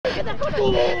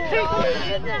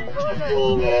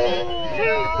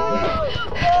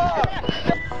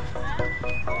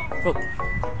Bro.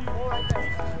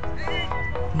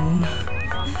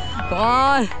 Come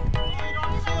on.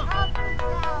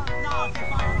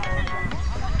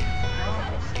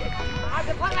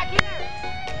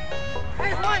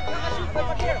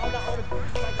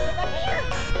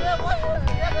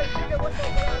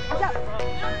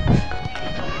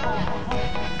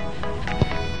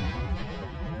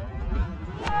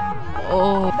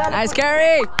 Oh, nice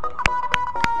carry.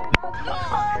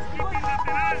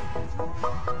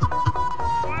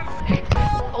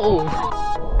 Oh.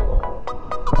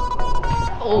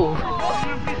 Oh.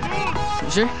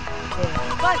 You sure?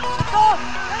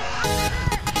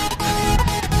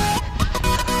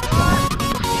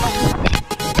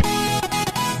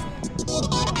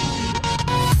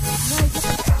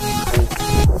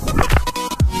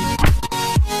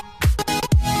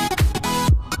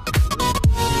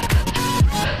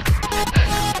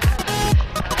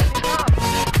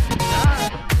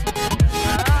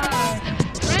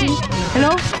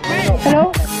 Hello?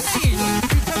 Hello?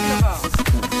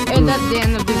 And that's the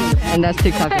end of the video. And that's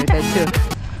TikTok right there too.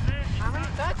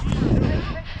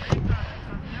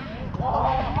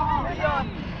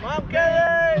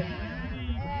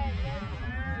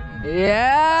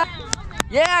 Yeah!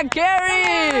 Yeah,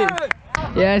 Gary!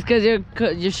 Yeah, it's because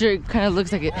your shirt kind of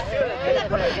looks like it.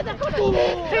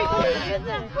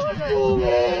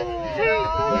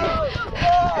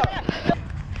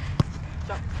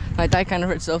 My thigh kind of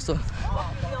hurts also.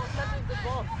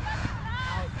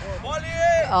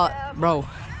 Bro.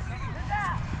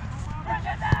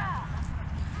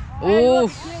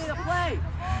 Oof.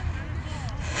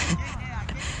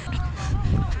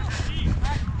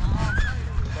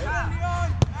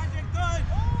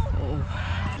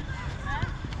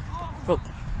 Bro.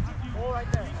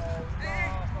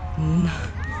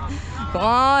 Come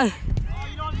on.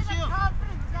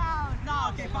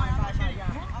 Okay, fine.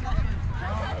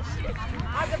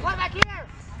 Play back here.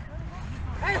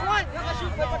 Hey, Juan, you have to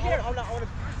shoot. Play back here. Hold on. Play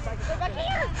back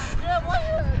here. Yeah, one.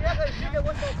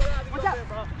 Watch out.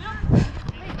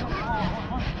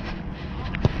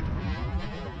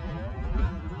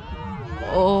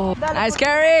 Oh, nice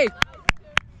carry.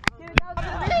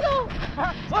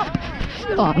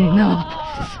 Oh no.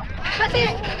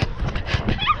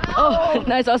 Oh,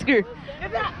 nice Oscar.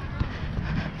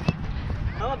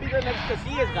 I'm gonna be there next to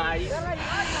see his guy.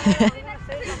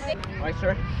 Alright,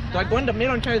 sir. Do I go in the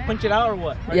middle and try to punch it out or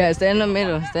what? Right? Yeah, stay in the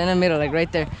middle. Stay in the middle, like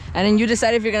right there. And then you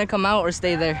decide if you're gonna come out or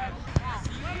stay there.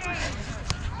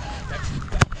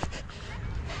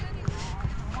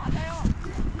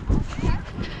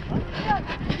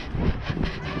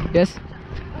 Yes.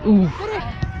 Ooh.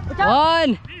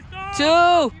 1,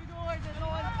 2,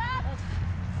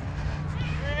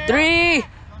 3.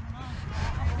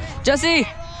 Jesse.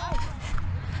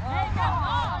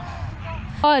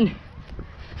 1,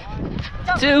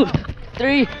 2,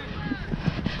 3,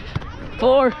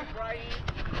 4.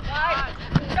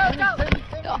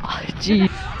 Oh, gee.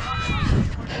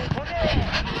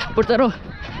 Portero.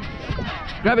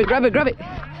 Grab it.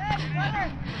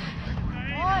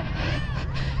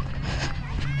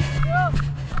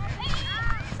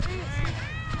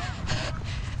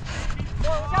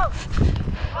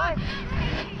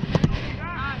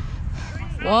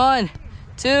 One,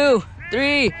 2,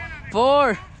 3,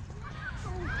 4.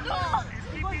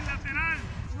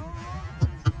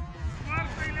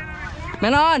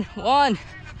 Men on. 1,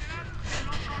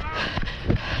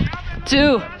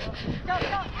 2. 1,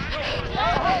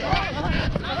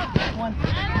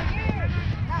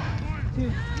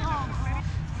 2,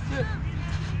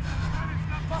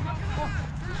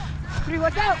 3.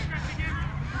 Watch out!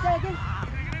 Again.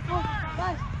 4,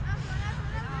 5.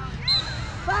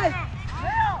 5.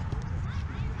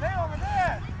 Lay over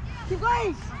there. Keep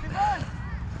going.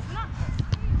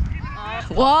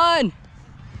 1,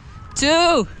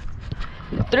 2,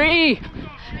 3.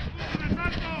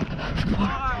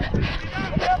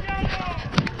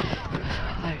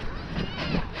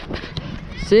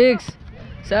 6,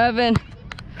 7.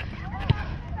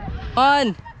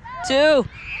 1, 2,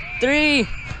 3.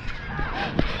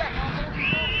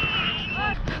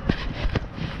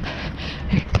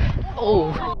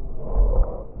 Oh.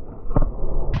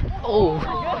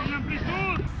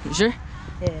 You sure?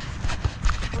 Yeah.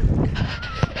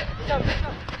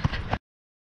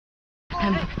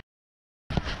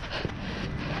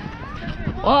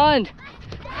 1.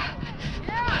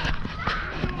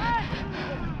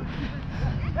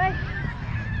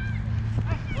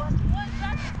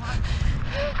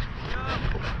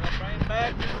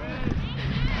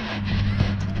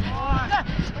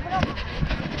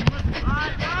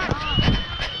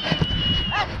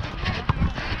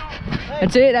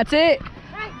 That's it, that's it.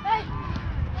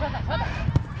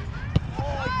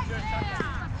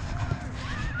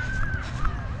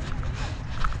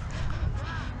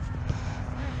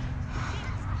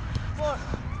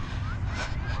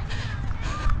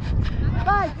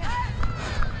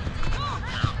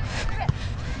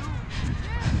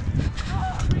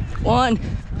 One.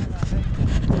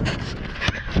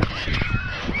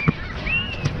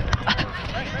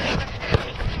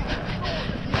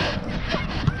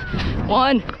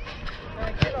 One,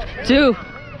 2,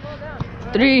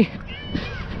 3,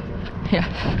 yeah,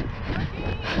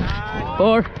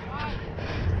 4.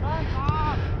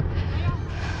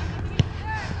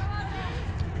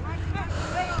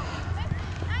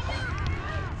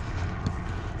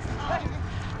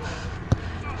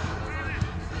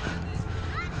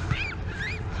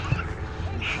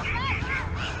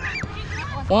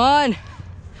 One.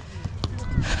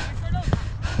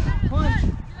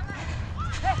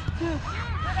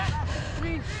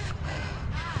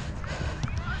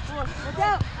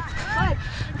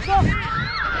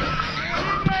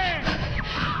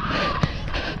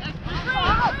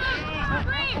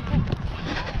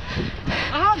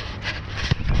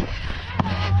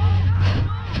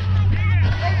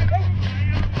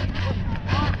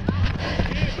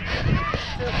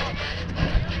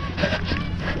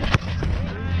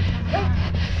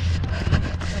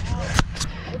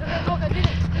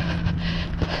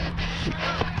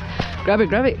 Grab it,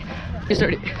 grab it. You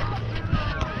start it.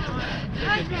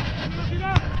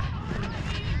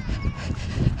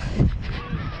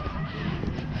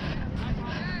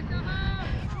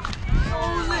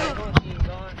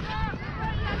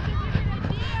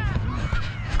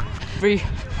 Free.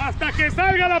 ¡Hasta que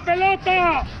salga la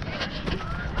pelota!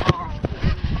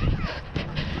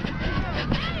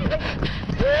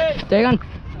 Tegan.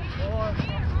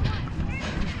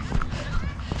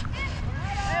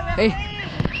 Hey.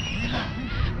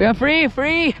 We are free,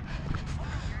 free.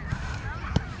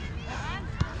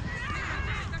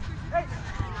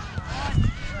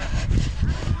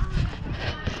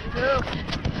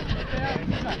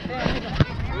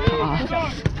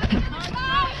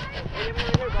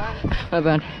 My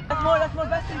bad. That's more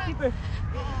best to the keeper.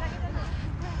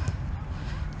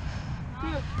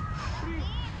 2, 3,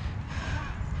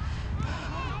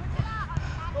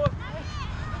 4,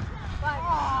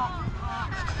 5.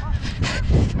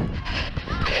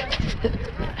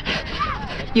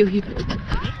 You,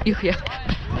 yeah.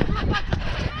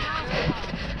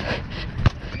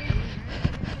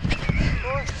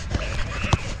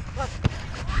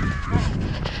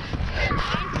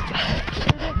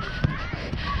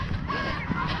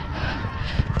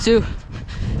 Two,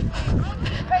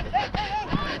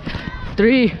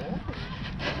 3,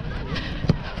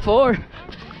 4,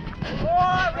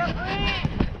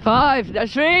 5.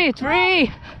 That's 3,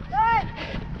 3.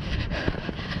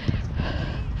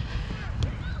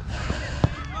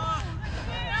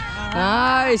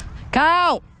 Nice.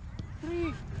 Count.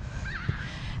 3.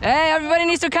 Hey, everybody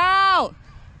needs to count.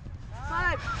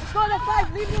 5. Let's go, that's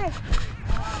 5. Leave me.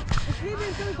 Just leave me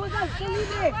until it goes out. Still leave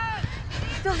me.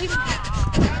 Still leave me.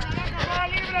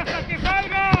 ¡Libre hasta que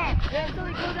salga! Yeah, until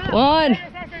it goes out. 1.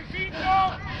 ¡Hacen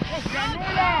 5! ¡Se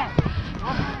anula!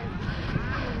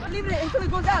 Leave it until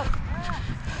it goes out.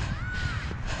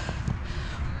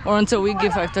 Or until we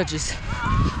give 5 touches.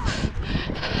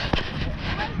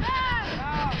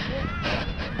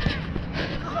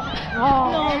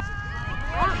 Oh.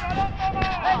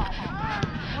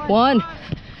 1,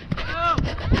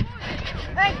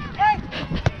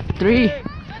 3,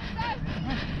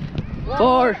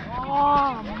 4.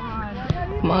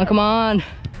 Come on, come on.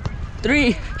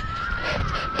 3.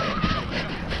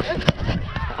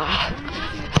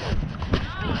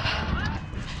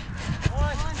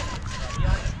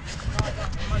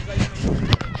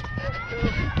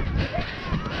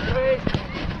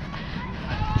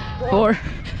 4.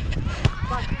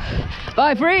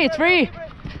 5. Free. It's free.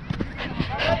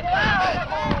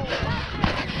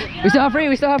 We still have free.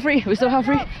 We still have free. We still have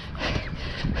free.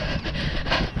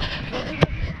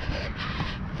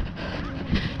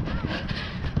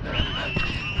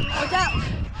 Watch out.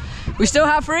 We still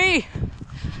have free.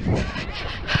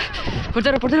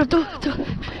 Portero, portero, tú.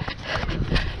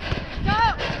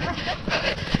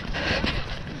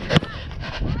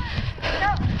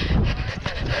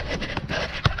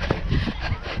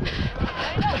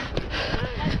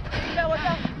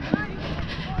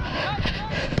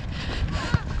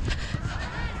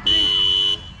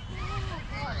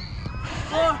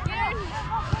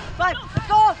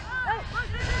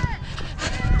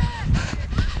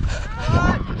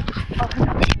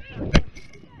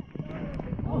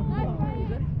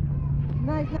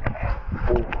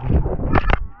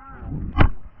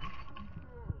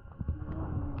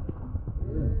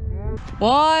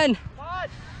 1,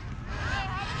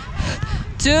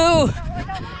 2.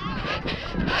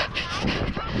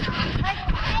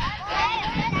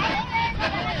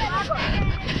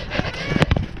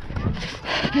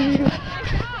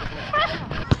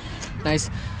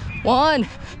 Nice. 1.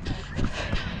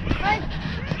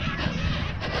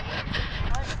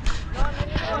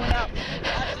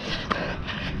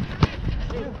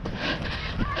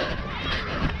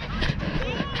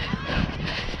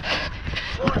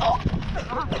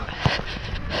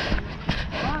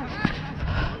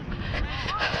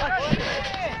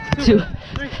 Two,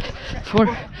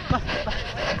 4.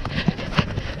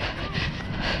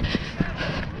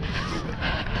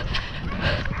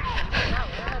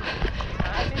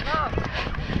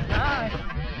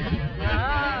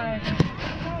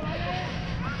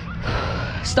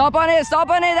 Stop on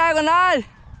it, diagonal.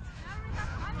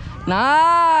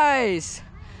 Nice.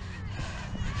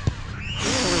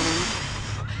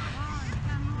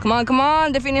 Come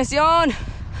on, definición.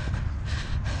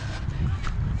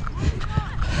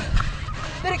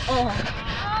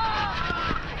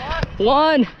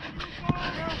 1,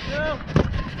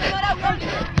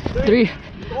 3,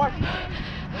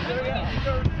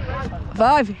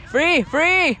 5.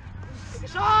 Free.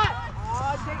 Shot!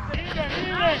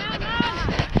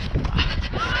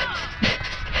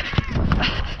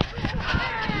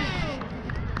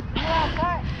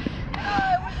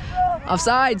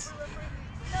 Offsides.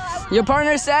 Your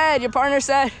partner said.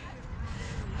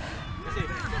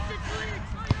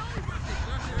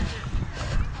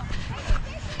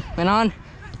 Went on.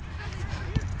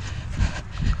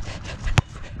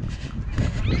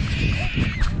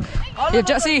 You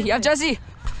have Jesse.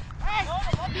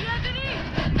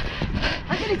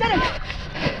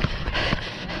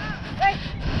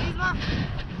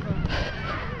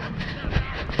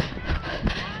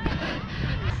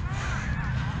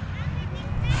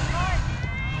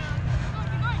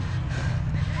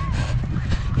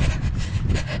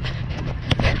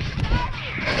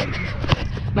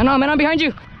 Man on behind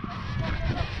you.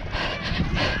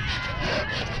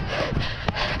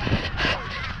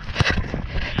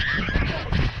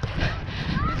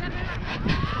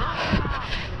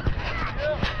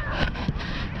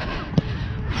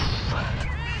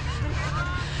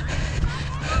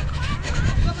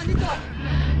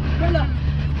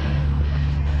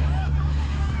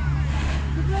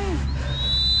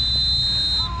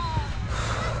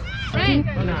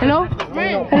 Hello?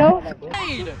 What are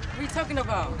you talking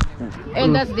about?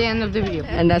 And that's the end of the video.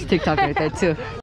 And that's TikTok right there too.